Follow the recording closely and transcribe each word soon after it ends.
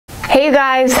Hey you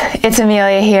guys, it's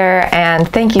Amelia here, and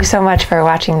thank you so much for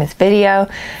watching this video.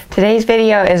 Today's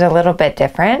video is a little bit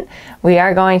different. We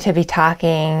are going to be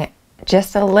talking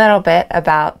just a little bit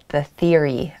about the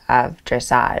theory of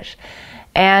dressage.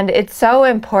 And it's so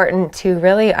important to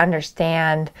really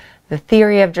understand the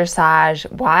theory of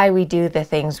dressage, why we do the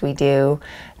things we do.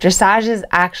 Dressage is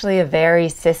actually a very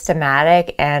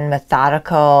systematic and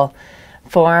methodical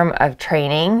form of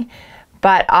training.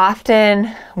 But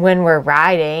often when we're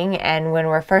riding and when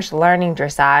we're first learning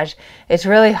dressage, it's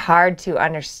really hard to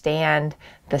understand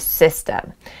the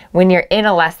system. When you're in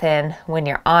a lesson, when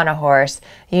you're on a horse,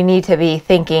 you need to be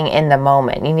thinking in the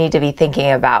moment. You need to be thinking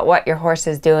about what your horse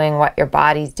is doing, what your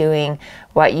body's doing,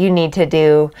 what you need to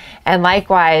do. And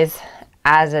likewise,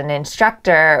 as an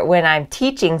instructor, when I'm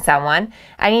teaching someone,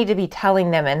 I need to be telling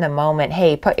them in the moment,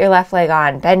 hey, put your left leg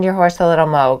on, bend your horse a little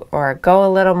more, or go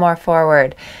a little more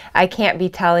forward. I can't be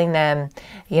telling them,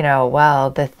 well,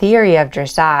 the theory of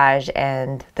dressage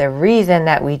and the reason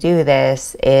that we do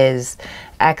this is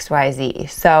XYZ.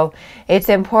 So it's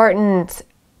important,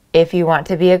 if you want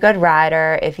to be a good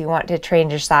rider, if you want to train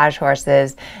dressage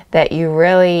horses, that you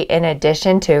really, in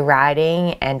addition to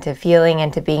riding and to feeling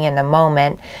and to being in the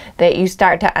moment, that you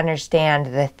start to understand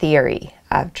the theory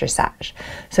of dressage.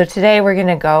 So today we're going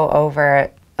to go over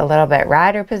a little bit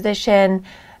rider position,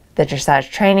 the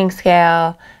dressage training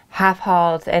scale, half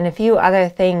halts, and a few other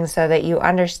things so that you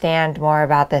understand more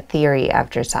about the theory of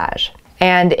dressage.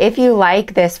 And if you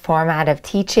like this format of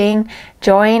teaching,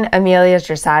 join Amelia's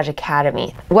Dressage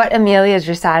Academy. What Amelia's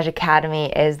Dressage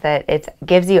Academy is that it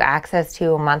gives you access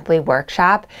to a monthly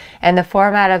workshop. And the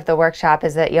format of the workshop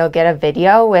is that you'll get a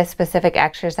video with specific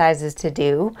exercises to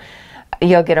do.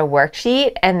 You'll get a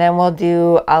worksheet, and then we'll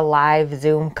do a live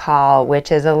Zoom call,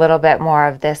 which is a little bit more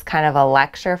of this kind of a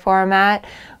lecture format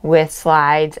with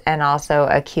slides and also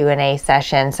a Q&A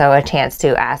session, so a chance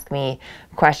to ask me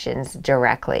questions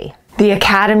directly. The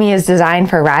Academy is designed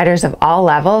for riders of all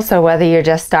levels, so whether you're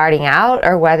just starting out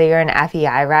or whether you're an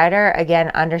FEI rider, again,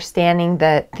 understanding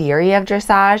the theory of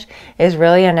dressage is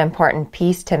really an important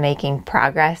piece to making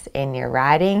progress in your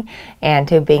riding and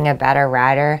to being a better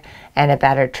rider and a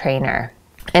better trainer.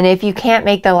 And if you can't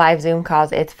make the live Zoom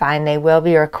calls, it's fine. They will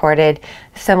be recorded,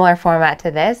 similar format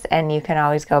to this, and you can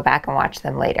always go back and watch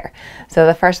them later. So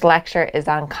the first lecture is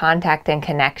on contact and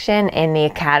connection in the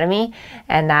Academy,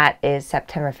 and that is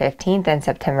September 15th and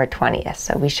September 20th.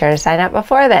 So be sure to sign up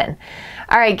before then.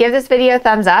 All right, give this video a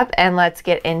thumbs up, and let's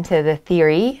get into the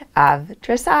theory of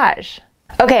dressage.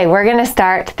 Okay, we're going to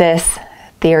start this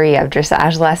theory of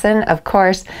dressage lesson, of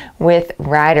course, with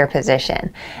rider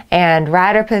position. And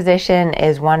rider position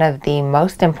is one of the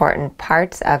most important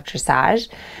parts of dressage.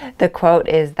 The quote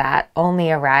is that only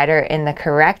a rider in the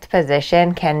correct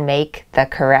position can make the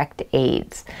correct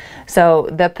aids. So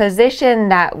the position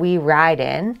that we ride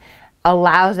in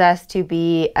allows us to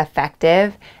be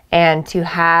effective and to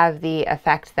have the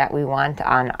effect that we want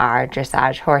on our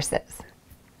dressage horses.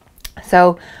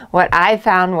 So what I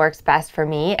found works best for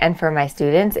me and for my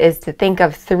students is to think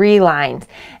of 3 lines.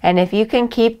 And if you can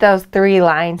keep those 3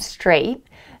 lines straight,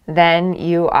 then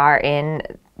you are in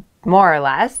more or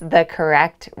less the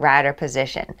correct rider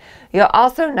position. You'll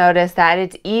also notice that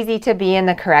it's easy to be in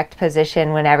the correct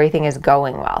position when everything is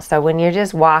going well. So when you're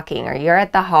just walking or you're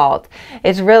at the halt,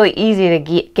 it's really easy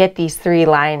to get these 3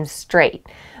 lines straight.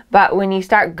 But when you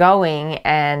start going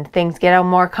and things get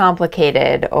more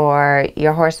complicated or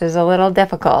your horse is a little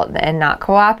difficult and not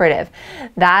cooperative,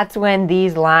 that's when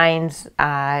these lines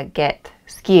get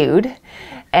skewed.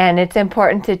 And it's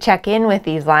important to check in with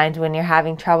these lines when you're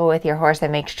having trouble with your horse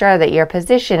and make sure that your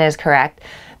position is correct,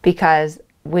 because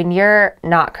when you're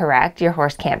not correct, your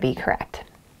horse can't be correct.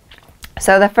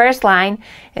 So the first line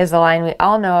is the line we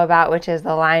all know about, which is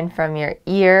the line from your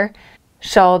ear,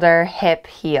 shoulder, hip,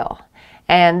 heel.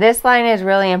 And this line is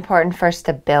really important for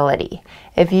stability.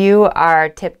 If you are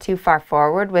tipped too far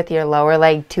forward with your lower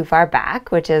leg too far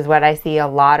back, which is what I see a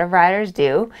lot of riders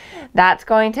do, that's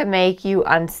going to make you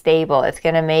unstable. It's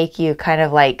going to make you kind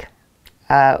of like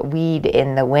a weed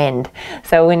in the wind.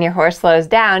 So when your horse slows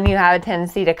down, you have a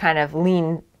tendency to kind of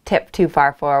tip too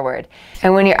far forward.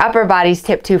 And when your upper body's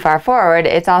tipped too far forward,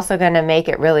 it's also going to make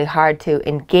it really hard to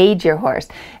engage your horse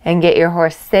and get your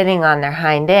horse sitting on their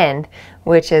hind end,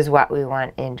 which is what we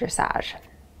want in dressage.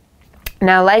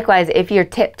 Now likewise, if you're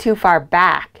tipped too far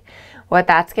back, what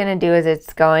that's going to do is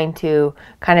it's going to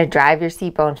kind of drive your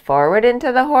seat bones forward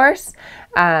into the horse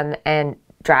and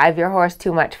drive your horse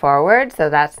too much forward, so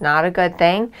that's not a good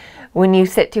thing. When you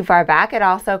sit too far back, it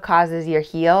also causes your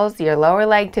heels, your lower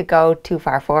leg, to go too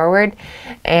far forward.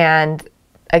 And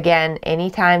again,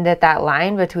 anytime that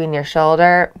line between your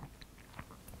shoulder,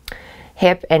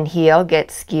 hip and heel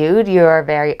get skewed, you are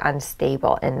very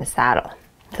unstable in the saddle.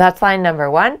 So that's line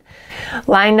number 1.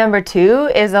 Line number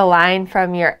 2 is a line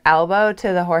from your elbow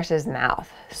to the horse's mouth.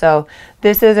 So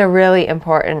this is a really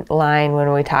important line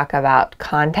when we talk about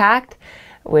contact,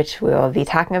 which we will be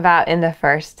talking about in the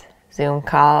first Zoom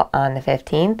call on the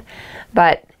 15th.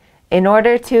 But in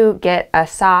order to get a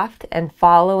soft and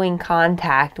following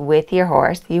contact with your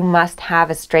horse, you must have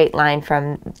a straight line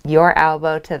from your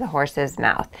elbow to the horse's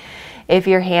mouth. If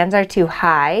your hands are too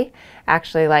high,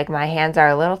 actually like my hands are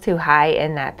a little too high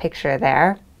in that picture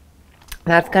there,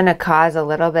 that's going to cause a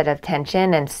little bit of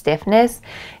tension and stiffness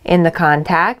in the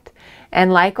contact.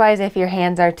 And likewise, if your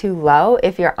hands are too low,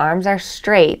 if your arms are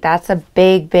straight, that's a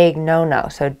big no-no.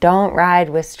 So don't ride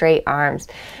with straight arms.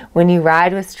 When you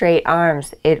ride with straight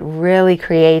arms, it really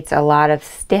creates a lot of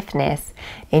stiffness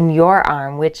in your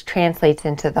arm, which translates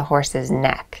into the horse's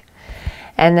neck.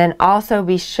 And then also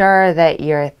be sure that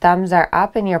your thumbs are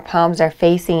up and your palms are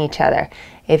facing each other.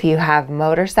 If you have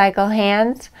motorcycle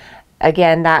hands,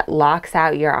 again, that locks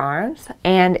out your arms.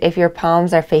 And if your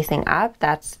palms are facing up,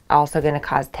 that's also going to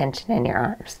cause tension in your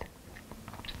arms.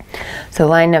 So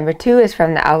line number 2 is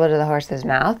from the elbow to the horse's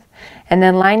mouth. And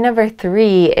then line number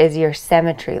 3 is your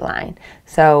symmetry line.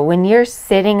 So when you're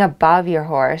sitting above your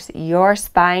horse, your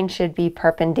spine should be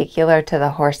perpendicular to the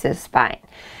horse's spine.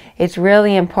 It's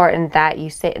really important that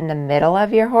you sit in the middle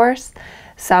of your horse.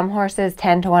 Some horses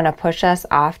tend to want to push us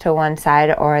off to one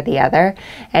side or the other.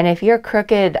 And if you're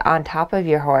crooked on top of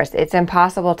your horse, it's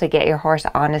impossible to get your horse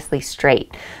honestly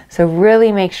straight. So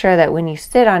really make sure that when you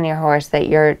sit on your horse that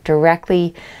you're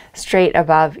directly straight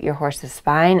above your horse's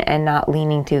spine and not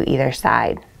leaning to either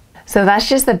side. So that's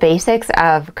just the basics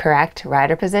of correct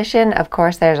rider position. Of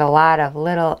course, there's a lot of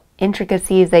little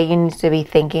intricacies that you need to be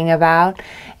thinking about,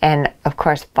 and of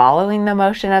course following the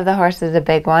motion of the horse is a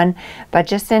big one, but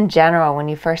just in general, when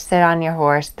you first sit on your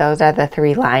horse, those are the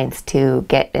 3 lines to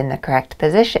get in the correct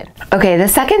position. Okay, the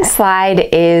second slide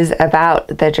is about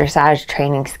the dressage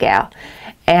training scale,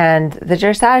 and the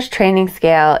dressage training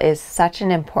scale is such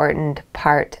an important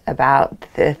part about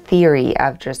the theory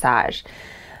of dressage.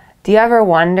 Do you ever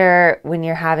wonder when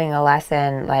you're having a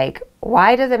lesson, like,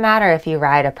 why does it matter if you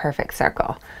ride a perfect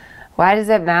circle? Why does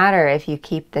it matter if you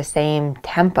keep the same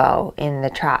tempo in the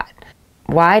trot?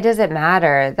 Why does it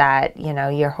matter that,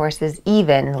 your horse is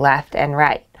even left and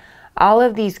right? All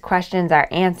of these questions are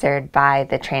answered by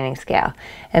the training scale.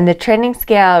 And the training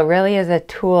scale really is a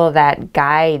tool that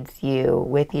guides you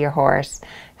with your horse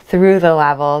through the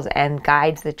levels and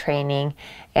guides the training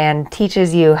and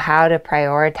teaches you how to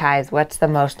prioritize what's the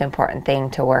most important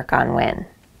thing to work on when.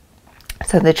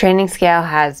 So the training scale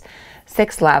has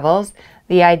 6 levels.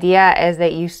 The idea is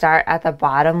that you start at the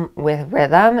bottom with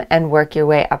rhythm and work your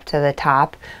way up to the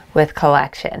top with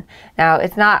collection. Now,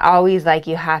 it's not always like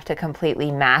you have to completely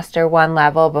master one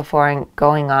level before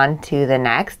going on to the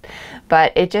next,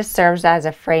 but it just serves as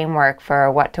a framework for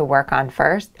what to work on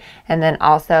first. And then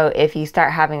also, if you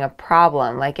start having a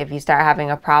problem, like if you start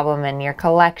having a problem in your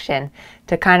collection,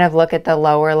 to kind of look at the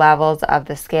lower levels of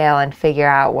the scale and figure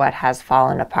out what has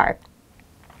fallen apart.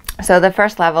 So the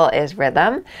first level is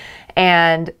rhythm.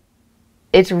 And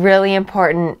it's really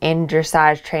important in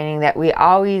dressage training that we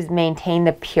always maintain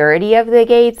the purity of the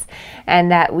gaits and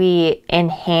that we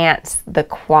enhance the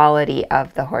quality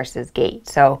of the horse's gait.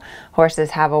 So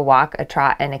horses have a walk, a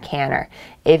trot, and a canter.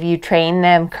 If you train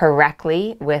them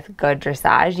correctly with good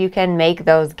dressage, you can make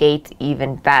those gaits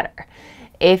even better.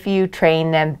 If you train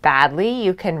them badly,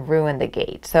 you can ruin the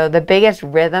gait. So the biggest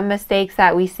rhythm mistakes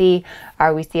that we see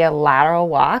are we see a lateral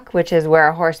walk, which is where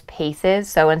a horse paces.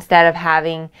 So instead of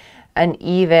having an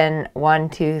even 1,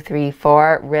 2, 3,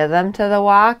 4 rhythm to the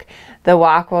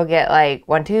walk will get like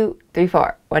 1, 2, 3,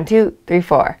 4, 1, 2, 3,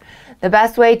 4. The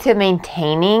best way to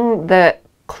maintaining the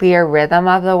clear rhythm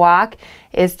of the walk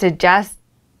is to just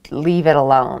leave it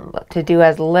alone, to do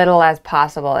as little as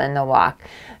possible in the walk.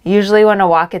 Usually when a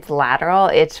walk gets lateral,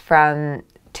 it's from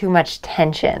too much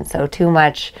tension. So too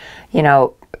much,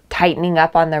 tightening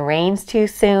up on the reins too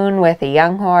soon with a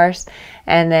young horse,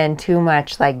 and then too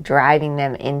much like driving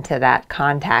them into that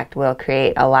contact will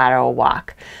create a lateral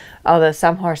walk. Although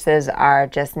some horses are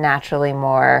just naturally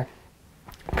more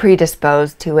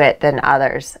predisposed to it than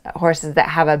others. Horses that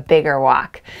have a bigger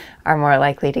walk are more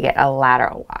likely to get a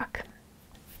lateral walk.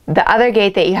 The other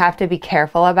gait that you have to be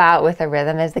careful about with a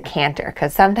rhythm is the canter,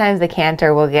 because sometimes the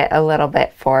canter will get a little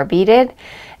bit forebeated,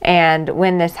 and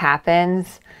when this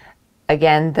happens,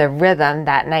 again, the rhythm,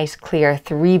 that nice clear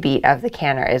 3-beat of the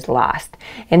canter, is lost.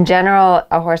 In general,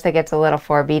 a horse that gets a little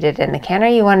forebeated in the canter,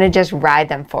 you want to just ride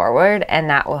them forward, and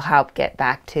that will help get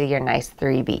back to your nice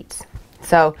 3 beats.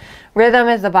 So rhythm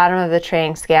is the bottom of the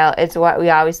training scale. It's what we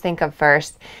always think of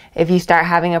first. If you start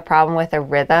having a problem with a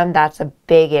rhythm, that's a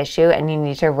big issue and you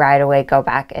need to right away go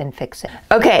back and fix it.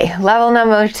 Okay, level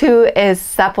number 2 is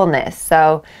suppleness.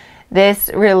 So this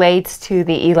relates to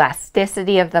the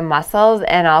elasticity of the muscles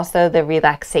and also the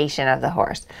relaxation of the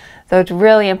horse. So it's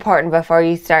really important before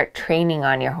you start training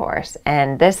on your horse.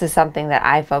 And this is something that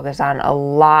I focus on a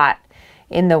lot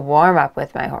in the warm-up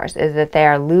with my horse, is that they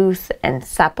are loose and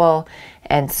supple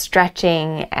and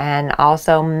stretching, and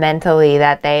also mentally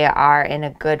that they are in a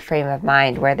good frame of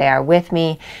mind where they are with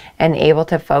me and able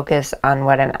to focus on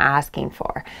what I'm asking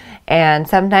for. And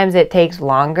sometimes it takes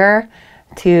longer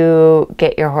to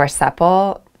get your horse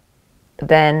supple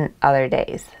than other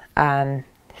days.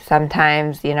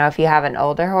 Sometimes, you know, if you have an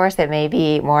older horse, it may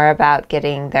be more about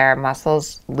getting their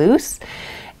muscles loose.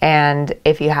 And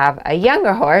if you have a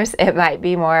younger horse, it might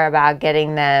be more about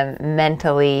getting them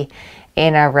mentally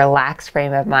in a relaxed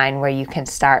frame of mind where you can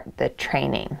start the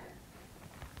training.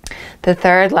 The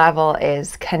third level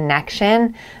is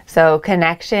connection. So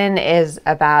connection is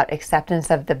about acceptance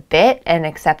of the bit and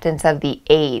acceptance of the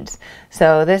aids.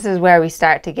 So this is where we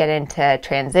start to get into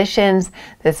transitions.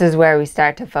 This is where we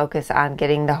start to focus on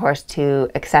getting the horse to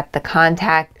accept the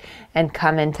contact and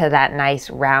come into that nice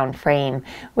round frame,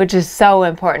 which is so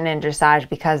important in dressage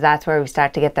because that's where we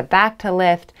start to get the back to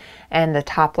lift and the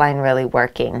top line really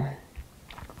working.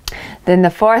 Then the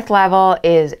fourth level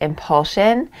is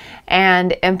impulsion,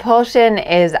 and impulsion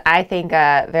is, I think,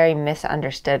 a very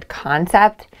misunderstood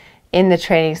concept in the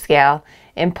training scale.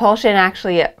 Impulsion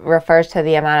actually refers to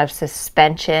the amount of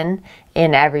suspension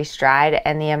in every stride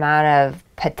and the amount of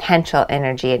potential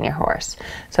energy in your horse.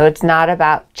 So it's not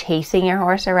about chasing your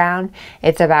horse around,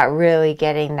 it's about really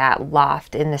getting that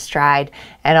loft in the stride,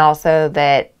 and also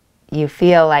that you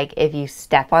feel like if you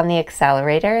step on the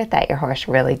accelerator that your horse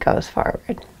really goes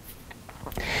forward.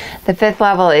 The fifth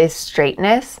level is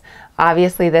straightness.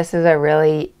 Obviously, this is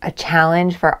a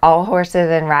challenge for all horses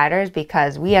and riders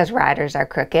because we as riders are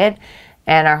crooked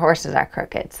and our horses are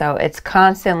crooked. So it's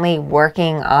constantly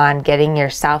working on getting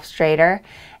yourself straighter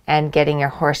and getting your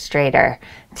horse straighter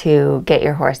to get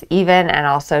your horse even and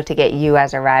also to get you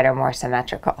as a rider more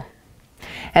symmetrical.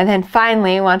 And then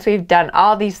finally, once we've done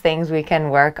all these things, we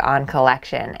can work on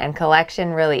collection. And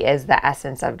collection really is the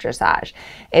essence of dressage.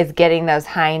 It's getting those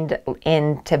hind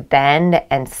end to bend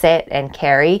and sit and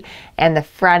carry, and the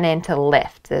front end to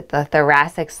lift. The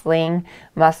thoracic sling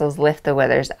muscles lift the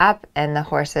withers up, and the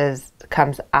horses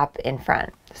comes up in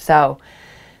front. So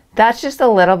that's just a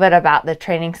little bit about the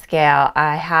training scale.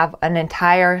 I have an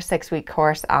entire 6-week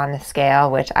course on the scale,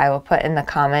 which I will put in the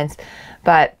comments,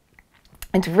 but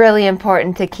it's really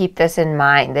important to keep this in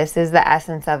mind. This is the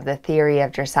essence of the theory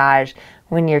of dressage.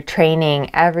 When you're training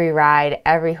every ride,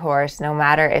 every horse, no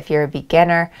matter if you're a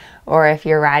beginner or if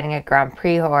you're riding a Grand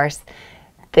Prix horse,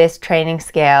 this training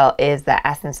scale is the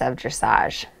essence of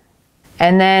dressage.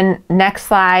 And then next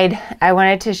slide, I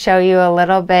wanted to show you a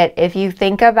little bit, if you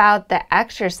think about the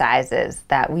exercises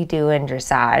that we do in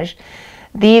dressage,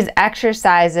 these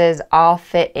exercises all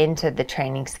fit into the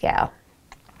training scale.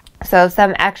 So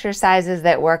some exercises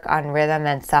that work on rhythm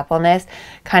and suppleness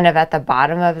kind of at the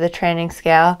bottom of the training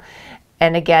scale.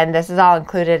 And again, this is all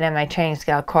included in my training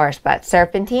scale course, but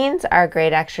serpentines are a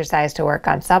great exercise to work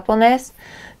on suppleness.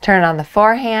 Turn on the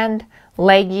forehand,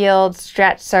 leg yield,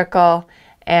 stretch circle,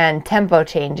 and tempo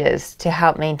changes to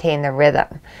help maintain the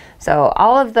rhythm. So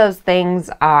all of those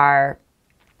things are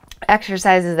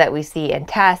exercises that we see in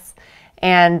tests.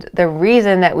 And the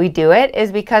reason that we do it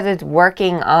is because it's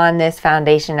working on this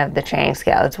foundation of the training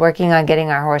scale. It's working on getting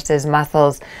our horse's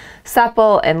muscles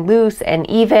supple and loose and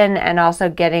even, and also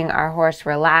getting our horse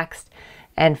relaxed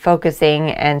and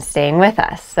focusing and staying with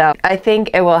us. So I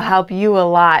think it will help you a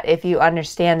lot if you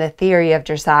understand the theory of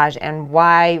dressage and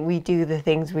why we do the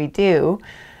things we do,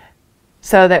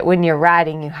 so that when you're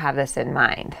riding, you have this in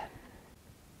mind.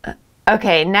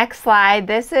 Okay, next slide.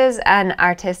 This is an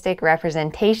artistic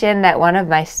representation that one of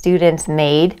my students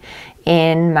made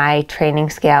in my training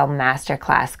scale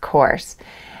masterclass course.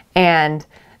 And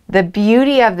the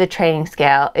beauty of the training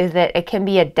scale is that it can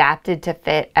be adapted to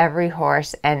fit every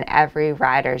horse and every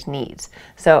rider's needs.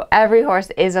 So every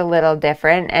horse is a little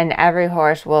different, and every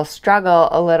horse will struggle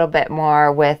a little bit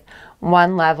more with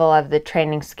one level of the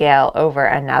training scale over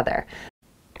another.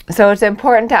 So it's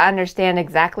important to understand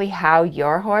exactly how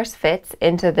your horse fits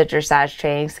into the dressage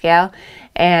training scale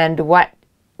and what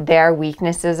their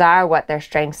weaknesses are, what their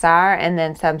strengths are, and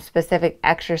then some specific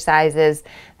exercises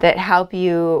that help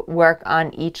you work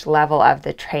on each level of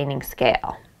the training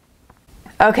scale.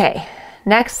 Okay,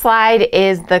 Next slide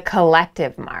is the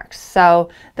collective marks. So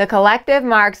the collective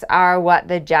marks are what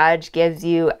the judge gives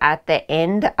you at the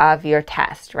end of your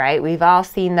test, right? We've all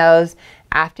seen those.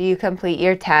 After you complete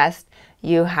your test,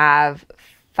 you have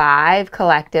 5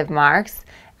 collective marks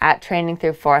at training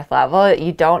through 4th level.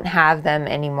 You don't have them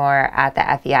anymore at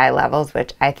the FEI levels,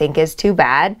 which I think is too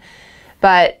bad.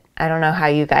 But I don't know how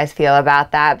you guys feel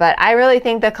about that. But I really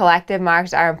think the collective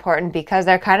marks are important because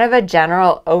they're kind of a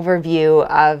general overview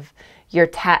of your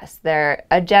test. They're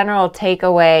a general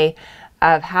takeaway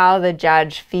of how the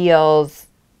judge feels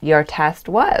your test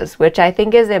was, which I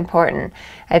think is important.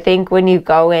 I think when you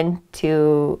go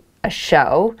into a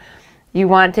show, you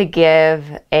want to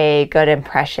give a good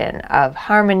impression of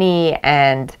harmony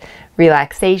and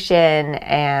relaxation,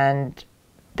 and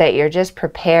that you're just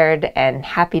prepared and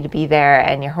happy to be there,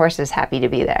 and your horse is happy to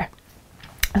be there.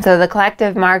 So the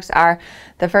collective marks are,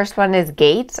 the first one is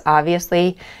gaits.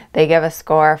 Obviously, they give a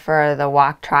score for the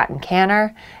walk, trot, and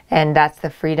canter, and that's the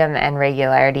freedom and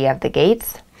regularity of the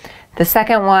gaits. The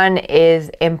second one is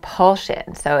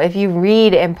impulsion. So if you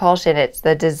read impulsion, it's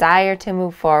the desire to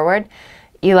move forward,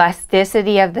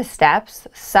 elasticity of the steps,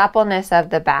 suppleness of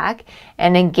the back,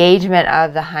 and engagement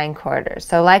of the hindquarters.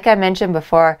 So like I mentioned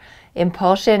before,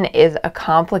 impulsion is a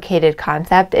complicated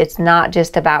concept. It's not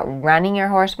just about running your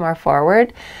horse more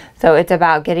forward. So it's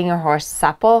about getting your horse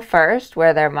supple first,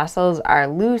 where their muscles are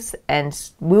loose and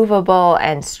movable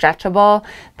and stretchable.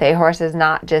 The horse is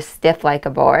not just stiff like a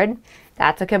board.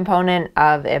 That's a component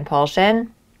of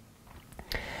impulsion.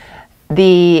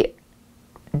 The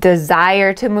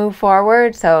desire to move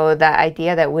forward, so the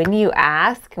idea that when you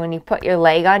ask, when you put your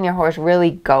leg on, your horse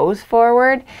really goes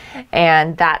forward,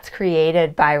 and that's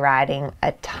created by riding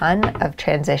a ton of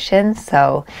transitions.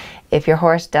 So if your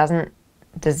horse doesn't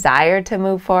desire to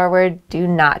move forward, do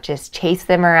not just chase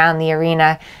them around the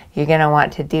arena. You're going to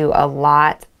want to do a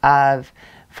lot of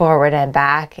forward and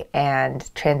back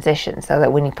and transition, so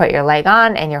that when you put your leg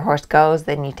on and your horse goes,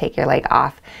 then you take your leg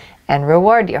off and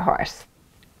reward your horse.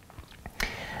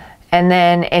 And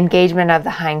then engagement of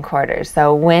the hindquarters.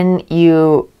 So when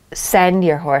you send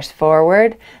your horse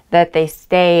forward, that they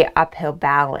stay uphill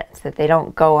balance, that they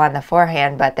don't go on the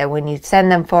forehand, but that when you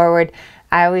send them forward,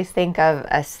 I always think of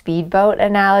a speedboat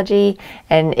analogy.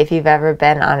 And if you've ever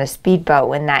been on a speedboat,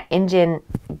 when that engine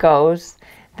goes,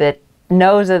 the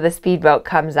nose of the speedboat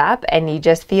comes up, and you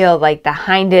just feel like the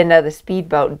hind end of the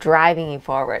speedboat driving you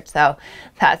forward. So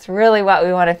that's really what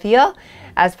we want to feel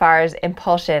as far as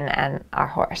impulsion and our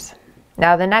horse.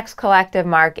 Now the next collective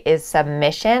mark is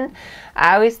submission.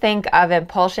 I always think of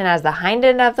impulsion as the hind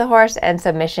end of the horse and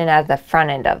submission as the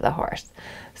front end of the horse.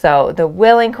 So the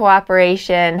willing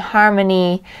cooperation,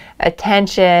 harmony,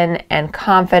 attention, and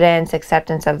confidence,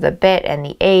 acceptance of the bit and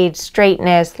the age,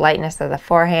 straightness, lightness of the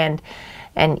forehand,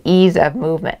 and ease of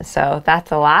movement. So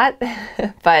that's a lot,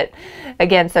 but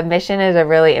again, submission is a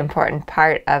really important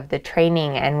part of the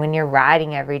training. And when you're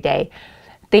riding every day,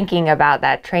 thinking about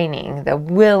that training, the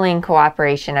willing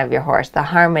cooperation of your horse, the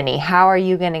harmony, how are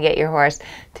you going to get your horse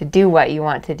to do what you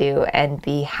want to do and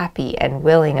be happy and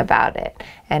willing about it,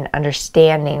 and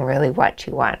understanding really what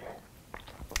you want.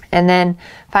 And then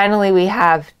finally, we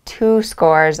have 2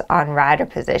 scores on rider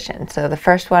position. So the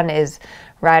first one is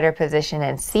rider position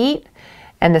and seat,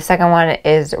 and the second one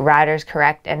is rider's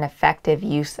correct and effective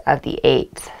use of the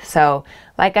aids. So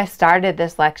like I started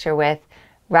this lecture with,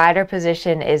 rider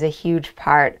position is a huge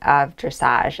part of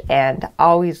dressage, and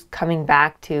always coming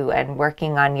back to and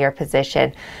working on your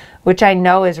position, which I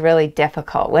know is really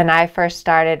difficult. When I first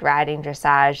started riding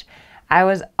dressage, I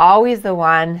was always the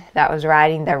one that was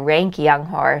riding the rank young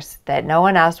horse that no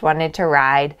one else wanted to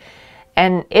ride.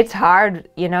 And it's hard,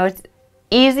 you know, it's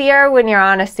easier when you're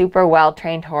on a super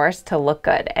well-trained horse to look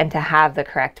good and to have the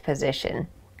correct position.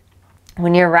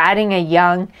 When you're riding a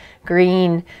young,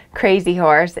 green, crazy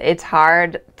horse, it's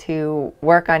hard to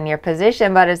work on your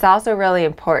position, but it's also really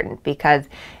important, because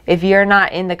if you're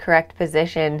not in the correct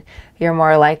position, you're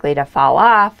more likely to fall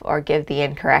off or give the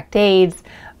incorrect aids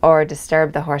or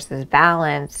disturb the horse's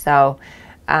balance. So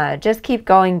just keep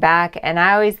going back. And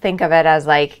I always think of it as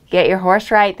like, get your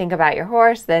horse right, think about your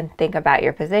horse, then think about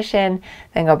your position,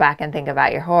 then go back and think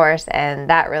about your horse. And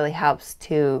that really helps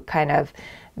to kind of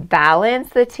balance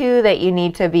the two, that you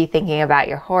need to be thinking about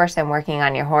your horse and working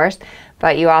on your horse,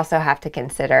 but you also have to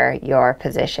consider your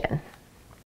position.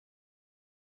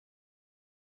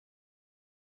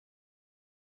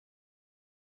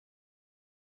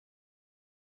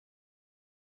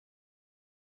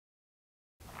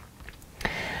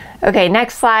 Okay,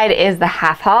 next slide is the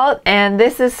half-halt, and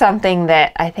this is something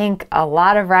that I think a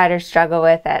lot of riders struggle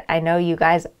with that I know you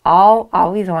guys all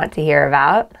always want to hear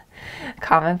about.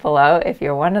 Comment below if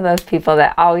you're one of those people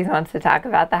that always wants to talk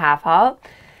about the half-halt.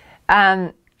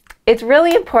 It's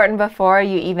really important before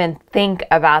you even think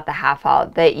about the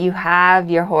half-halt that you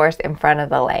have your horse in front of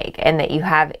the leg and that you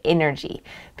have energy.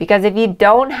 Because if you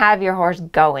don't have your horse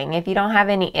going, if you don't have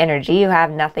any energy, you have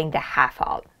nothing to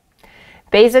half-halt.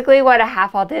 Basically what a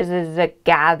half-halt is a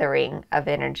gathering of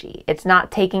energy. It's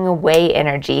not taking away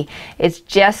energy. It's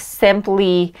just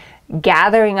simply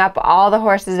gathering up all the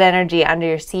horse's energy under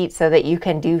your seat so that you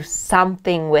can do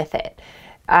something with it.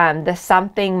 The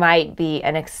something might be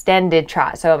an extended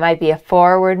trot. So it might be a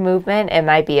forward movement. It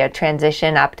might be a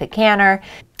transition up to canter.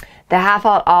 The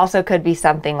half-halt also could be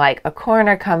something like a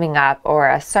corner coming up or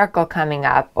a circle coming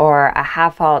up or a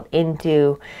half-halt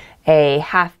into a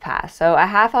half pass. So a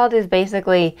half-halt is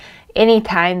basically any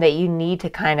time that you need to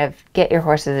kind of get your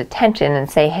horse's attention and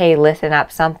say, hey, listen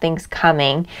up, something's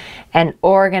coming, and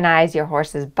organize your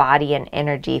horse's body and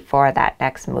energy for that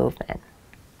next movement.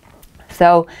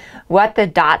 So what the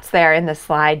dots there in the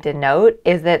slide denote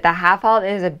is that the half-halt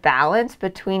is a balance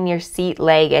between your seat,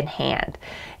 leg, and hand.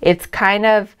 It's kind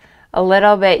of a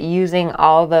little bit using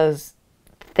all those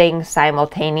things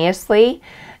simultaneously.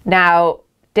 Now,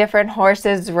 different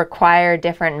horses require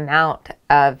different amount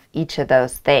of each of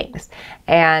those things.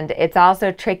 And it's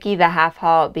also tricky, the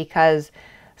half-halt, because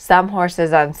some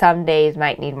horses on some days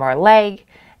might need more leg,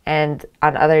 and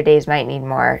on other days might need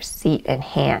more seat and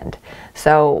hand.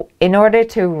 So in order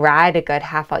to ride a good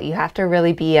half-halt, you have to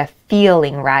really be a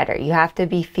feeling rider. You have to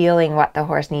be feeling what the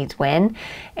horse needs when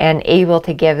and able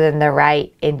to give them the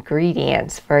right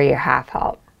ingredients for your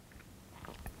half-halt.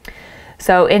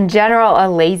 So in general, a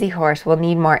lazy horse will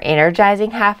need more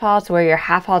energizing half-halts, where your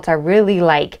half-halts are really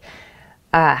like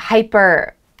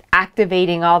hyper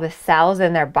activating all the cells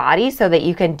in their body so that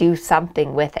you can do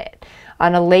something with it.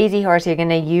 On a lazy horse, you're going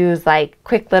to use like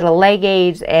quick little leg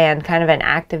aids and kind of an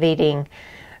activating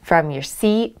from your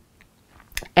seat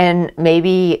and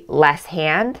maybe less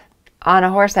hand. On a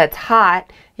horse that's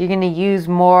hot, you're going to use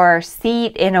more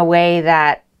seat in a way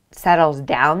that settles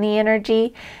down the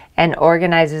energy and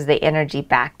organizes the energy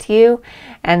back to you,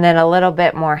 and then a little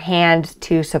bit more hand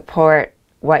to support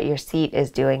what your seat is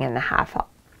doing in the half-halt.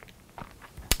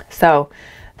 So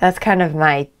that's kind of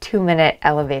my 2-minute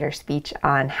elevator speech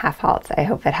on half-halts. I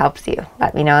hope it helps you.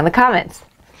 Let me know in the comments.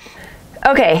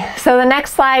 Okay, so the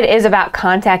next slide is about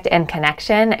contact and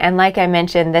connection. And like I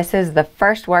mentioned, this is the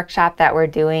first workshop that we're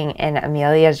doing in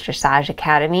Amelia's Dressage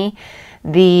Academy.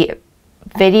 The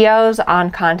videos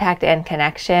on contact and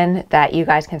connection that you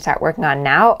guys can start working on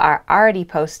now are already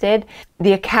posted.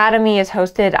 The Academy is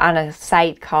hosted on a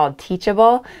site called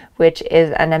Teachable, which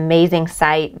is an amazing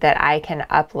site that I can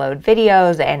upload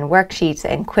videos and worksheets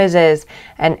and quizzes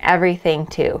and everything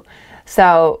to.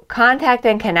 So contact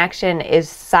and connection is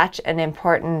such an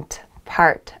important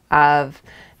part of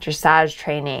dressage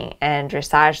training and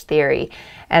dressage theory.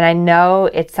 And I know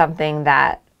it's something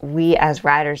that we as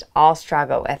riders all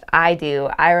struggle with. I do.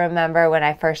 I remember when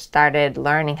I first started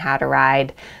learning how to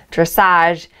ride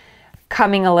dressage,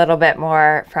 coming a little bit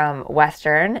more from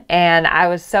Western, and I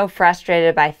was so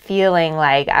frustrated by feeling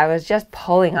like I was just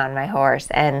pulling on my horse,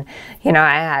 and you know,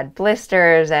 I had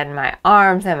blisters and my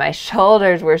arms and my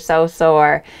shoulders were so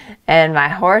sore and my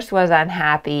horse was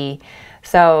unhappy.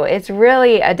 So it's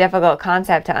really a difficult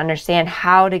concept to understand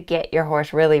how to get your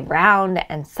horse really round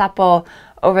and supple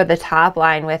over the top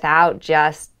line without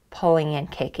just pulling and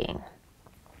kicking.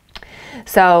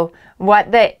 So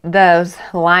what those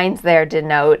lines there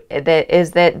denote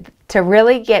is that to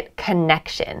really get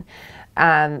connection,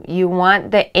 you want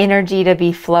the energy to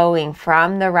be flowing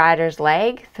from the rider's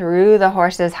leg through the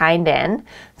horse's hind end.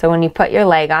 So when you put your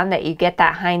leg on, that you get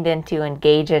that hind end to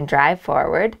engage and drive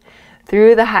forward,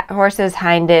 through the horse's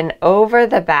hind end, over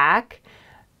the back,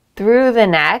 through the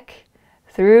neck,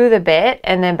 through the bit,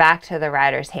 and then back to the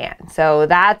rider's hand. So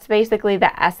that's basically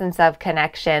the essence of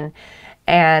connection.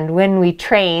 And when we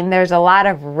train, there's a lot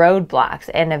of roadblocks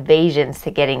and evasions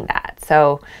to getting that.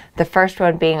 So the first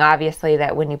one being obviously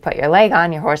that when you put your leg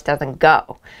on, your horse doesn't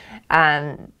go.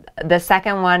 The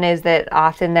second one is that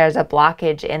often there's a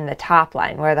blockage in the top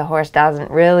line where the horse doesn't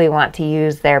really want to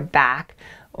use their back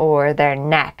or their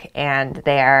neck, and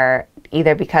they're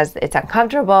either because it's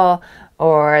uncomfortable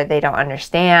or they don't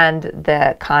understand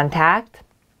the contact.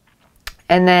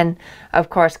 And then, of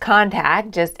course,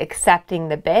 contact, just accepting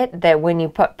the bit, that when you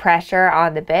put pressure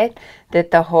on the bit,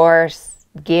 that the horse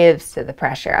gives to the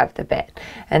pressure of the bit.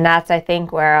 And that's, I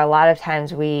think, where a lot of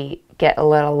times we get a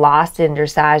little lost in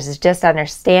dressage is just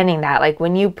understanding that. Like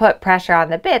when you put pressure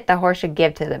on the bit, the horse should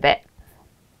give to the bit.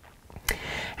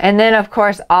 And then of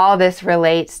course all this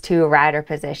relates to rider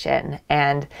position,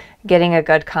 and getting a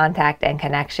good contact and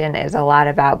connection is a lot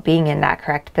about being in that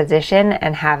correct position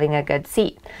and having a good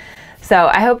seat. So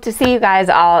I hope to see you guys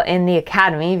all in the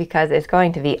academy, because it's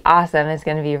going to be awesome. It's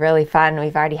going to be really fun.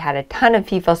 We've already had a ton of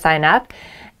people sign up,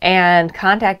 and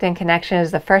contact and connection is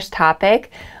the first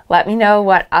topic. Let me know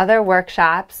what other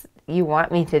workshops you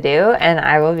want me to do, and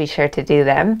I will be sure to do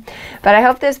them. But I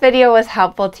hope this video was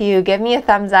helpful to you. Give me a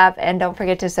thumbs up, and don't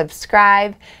forget to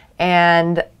subscribe.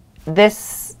 And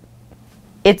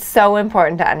it's so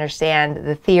important to understand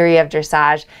the theory of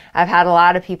dressage. I've had a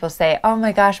lot of people say, oh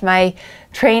my gosh, my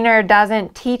trainer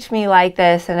doesn't teach me like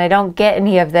this, and I don't get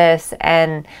any of this.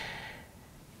 And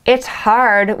it's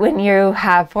hard when you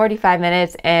have 45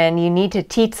 minutes and you need to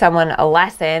teach someone a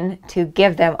lesson to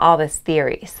give them all this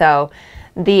theory. So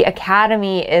the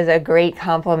academy is a great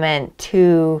complement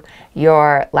to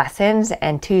your lessons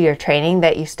and to your training,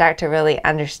 that you start to really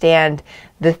understand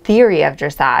the theory of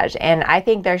dressage. And I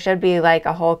think there should be like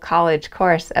a whole college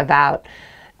course about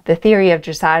the theory of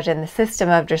dressage and the system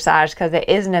of dressage, because it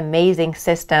is an amazing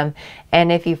system.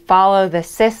 And if you follow the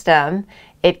system,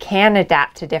 it can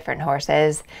adapt to different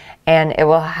horses, and it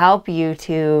will help you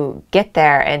to get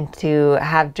there and to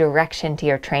have direction to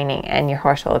your training, and your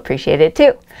horse will appreciate it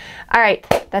too. All right,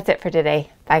 that's it for today.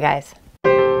 Bye guys.